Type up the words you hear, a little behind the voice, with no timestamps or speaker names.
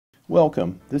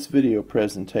Welcome. This video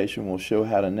presentation will show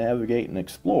how to navigate and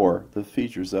explore the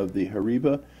features of the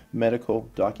HORIBA Medical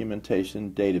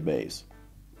Documentation Database.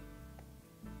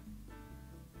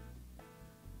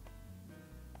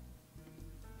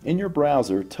 In your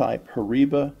browser, type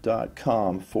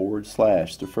horiba.com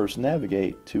 / to first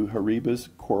navigate to HORIBA's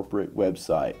corporate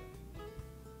website.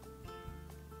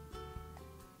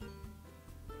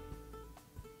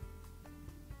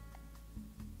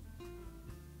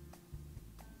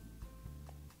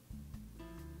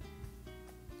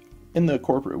 In the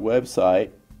corporate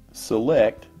website,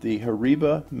 select the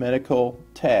HORIBA Medical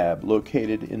tab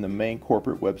located in the main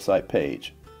corporate website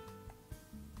page.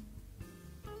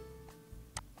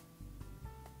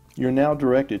 You're now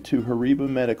directed to HORIBA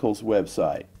Medical's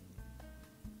website.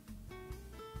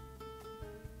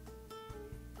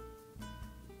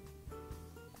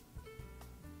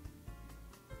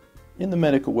 In the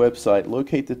medical website,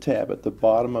 locate the tab at the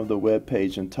bottom of the web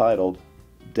page entitled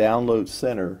Download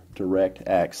Center Direct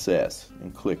Access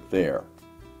and click there.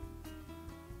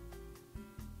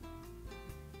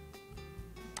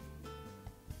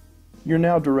 You're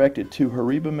now directed to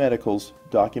HORIBA Medical's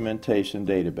documentation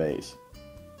database.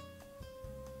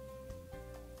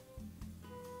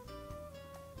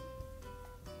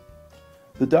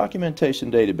 The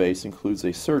documentation database includes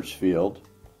a search field,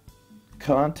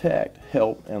 contact,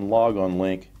 help, and log-on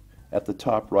link at the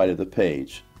top right of the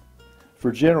page.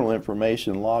 For general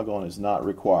information, log-on is not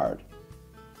required.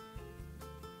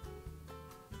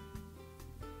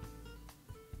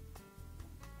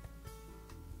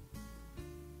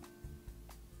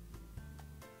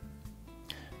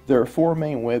 There are four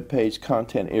main web page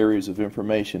content areas of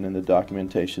information in the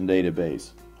documentation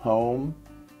database: Home,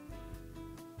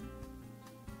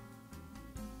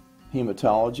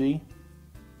 Hematology,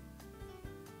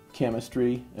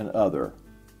 Chemistry, and Other.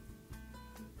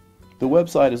 The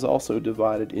website is also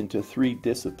divided into three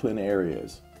discipline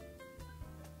areas: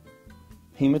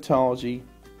 Hematology,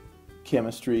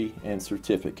 Chemistry, and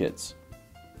Certificates.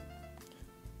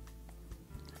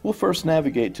 We'll first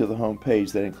navigate to the home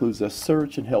page that includes a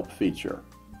search and help feature.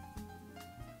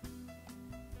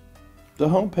 The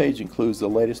home page includes the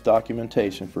latest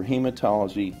documentation for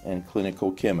hematology and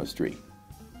clinical chemistry.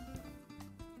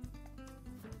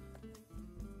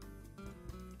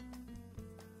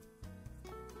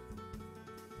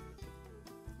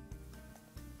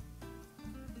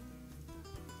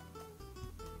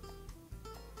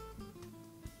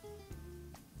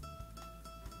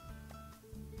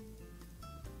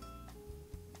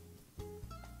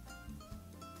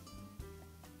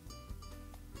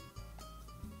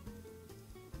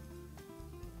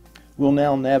 We'll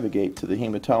now navigate to the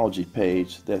hematology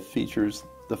page that features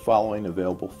the following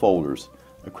available folders: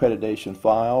 accreditation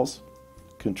files,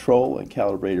 control and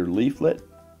calibrator leaflet,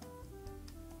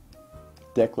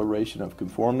 declaration of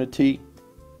conformity,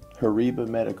 HORIBA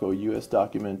Medical US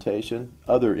documentation,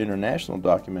 other international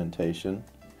documentation,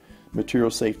 material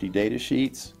safety data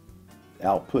sheets,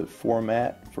 output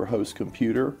format for host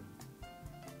computer,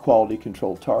 quality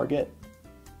control target,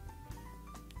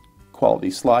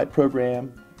 quality slide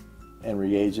program, and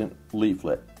reagent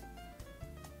leaflet.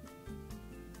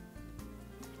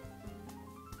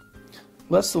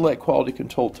 Let's select quality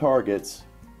control targets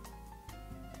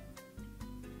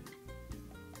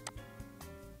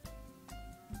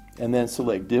and then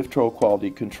select DiffTrol quality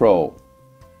control.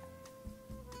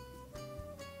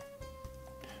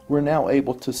 We're now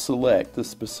able to select the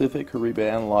specific HORIBA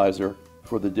analyzer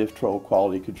for the DiffTrol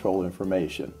quality control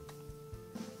information.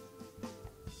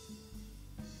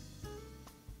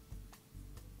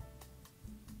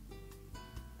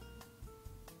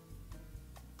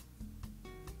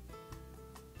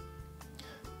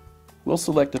 We'll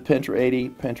select the Pentra 80,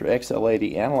 Pentra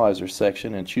XL80 analyzer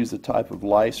section and choose the type of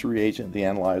lyse reagent the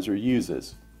analyzer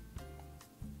uses.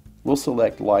 We'll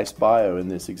select Lyse Bio in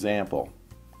this example.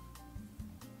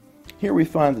 Here we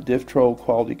find the DiffTrol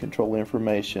quality control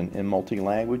information in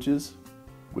multi-languages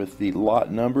with the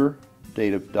lot number,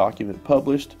 date of document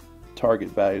published, target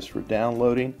values for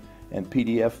downloading, and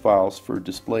PDF files for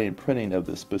display and printing of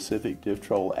the specific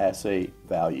DiffTrol assay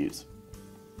values.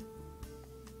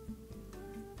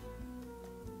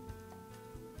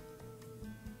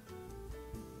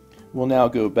 We'll now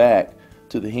go back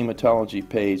to the hematology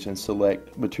page and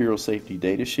select material safety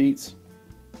data sheets.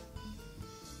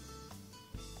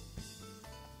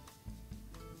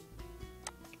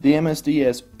 The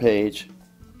MSDS page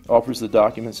offers the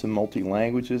documents in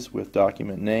multi-languages with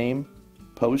document name,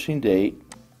 publishing date,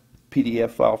 PDF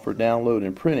file for download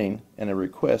and printing, and a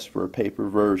request for a paper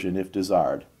version if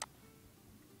desired.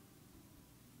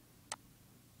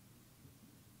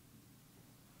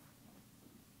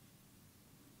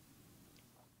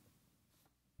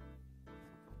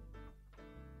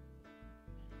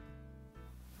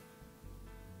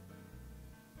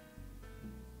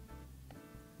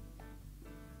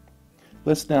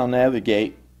 Let's now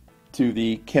navigate to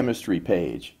the chemistry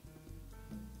page.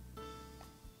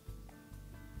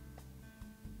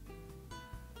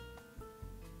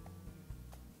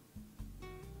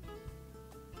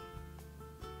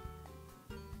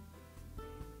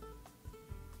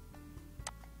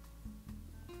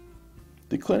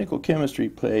 The clinical chemistry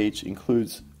page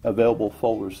includes available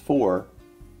folders for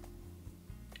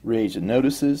reagent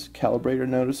notices, calibrator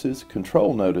notices,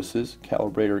 control notices,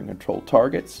 calibrator and control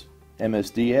targets,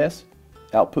 MSDS,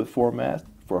 output format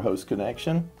for host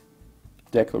connection,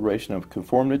 declaration of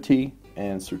conformity,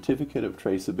 and certificate of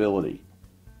traceability.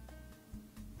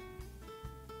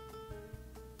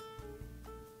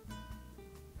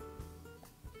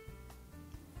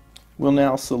 We'll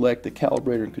now select the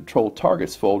Calibrator and Control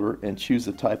Targets folder and choose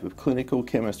the type of clinical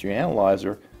chemistry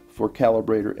analyzer for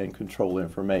calibrator and control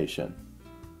information.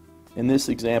 In this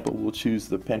example, we'll choose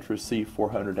the Pentra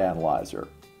C400 analyzer.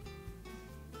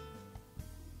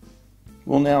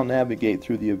 We'll now navigate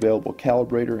through the available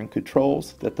calibrator and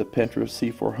controls that the Pentra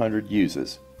C400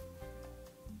 uses.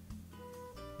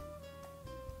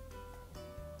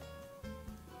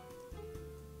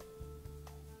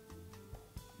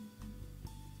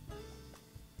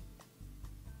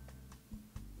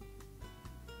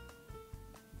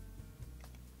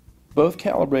 Both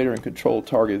calibrator and control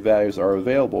target values are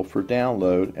available for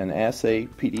download and assay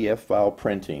PDF file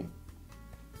printing.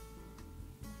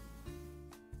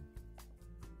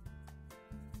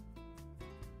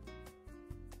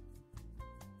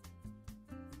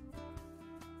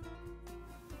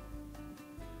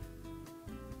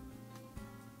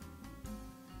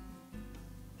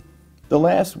 The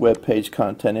last web page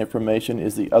content information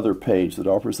is the Other page that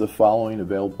offers the following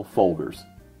available folders.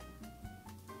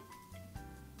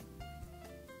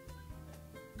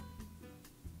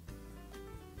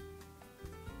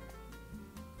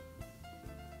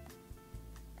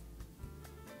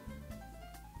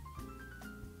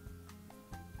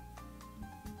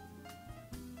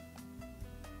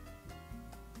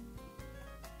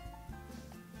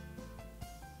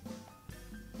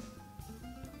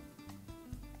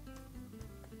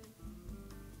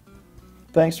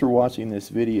 Thanks for watching this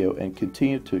video and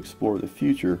continue to explore the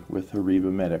future with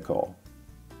HORIBA Medical.